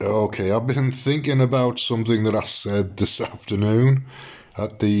Okay, I've been thinking about something that I said this afternoon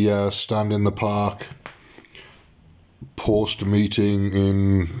at the stand in the park post meeting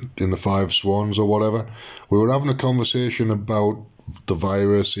in the Five Swans or whatever. We were having a conversation about the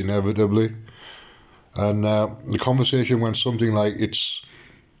virus inevitably, and the conversation went something like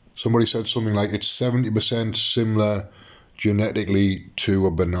somebody said something like it's 70% similar genetically to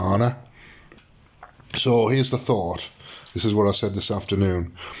a banana. So here's the thought. This is what I said this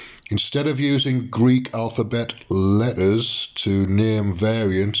afternoon. Instead of using Greek alphabet letters to name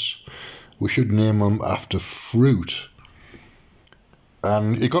variants, we should name them after fruit.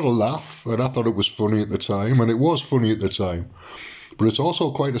 And it got a laugh, and I thought it was funny at the time, and it was funny at the time. But it's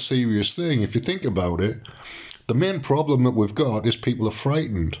also quite a serious thing. If you think about it, the main problem that we've got is people are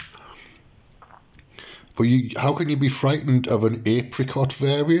frightened. But how can you be frightened of an apricot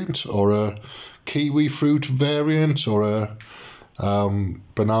variant, or a kiwi fruit variant, or a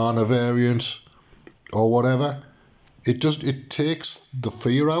banana variant, or whatever? It takes the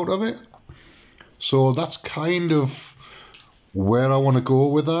fear out of it. So that's kind of where I want to go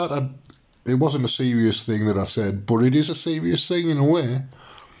with that. It wasn't a serious thing that I said, but it is a serious thing in a way.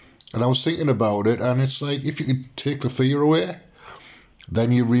 And I was thinking about it, and it's like, if you could take the fear away,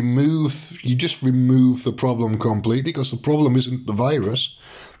 then you just remove the problem completely, because the problem isn't the virus.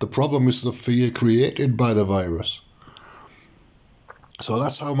 The problem is the fear created by the virus. So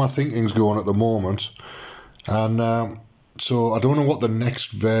that's how my thinking's going at the moment. And so I don't know what the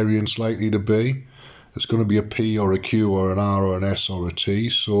next variant's likely to be. It's going to be a P or a Q or an R or an S or a T.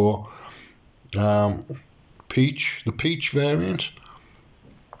 So the peach variant.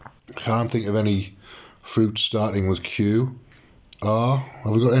 I can't think of any fruit starting with Q. R.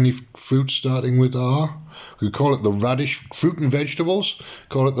 Have we got any fruit starting with R? We call it the radish. Fruit and vegetables.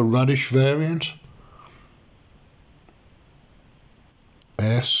 Call it the radish variant.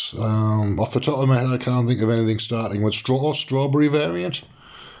 S. Off the top of my head, I can't think of anything starting with strawberry variant.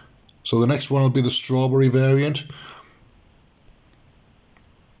 So the next one will be the strawberry variant.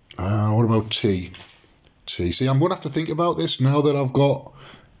 What about T? T. See, I'm going to have to think about this now that I've got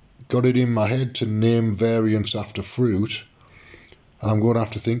it in my head to name variants after fruit. I'm going to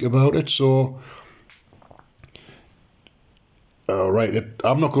have to think about it. So, right,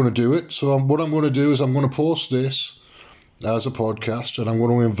 I'm not going to do it. So what I'm going to do is I'm going to post this as a podcast, and I'm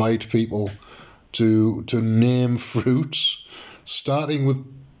going to invite people to name fruits, starting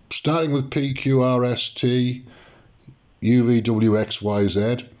with P, Q, R, S, T, U, V, W, X, Y,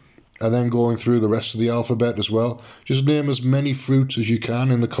 Z, and then going through the rest of the alphabet as well. Just name as many fruits as you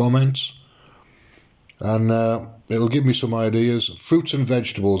can in the comments, and it'll give me some ideas. Fruits and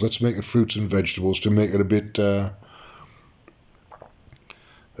vegetables. Let's make it fruits and vegetables to make it a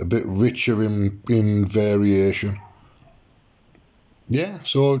bit richer in variation. Yeah,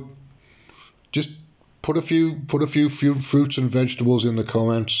 so just put a few fruits and vegetables in the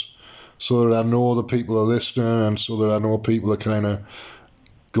comments, so that I know the people are listening, and so that I know people are kind of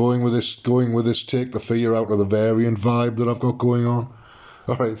going with this, take the fear out of the variant vibe that I've got going on.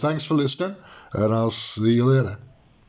 All right, thanks for listening, and I'll see you later.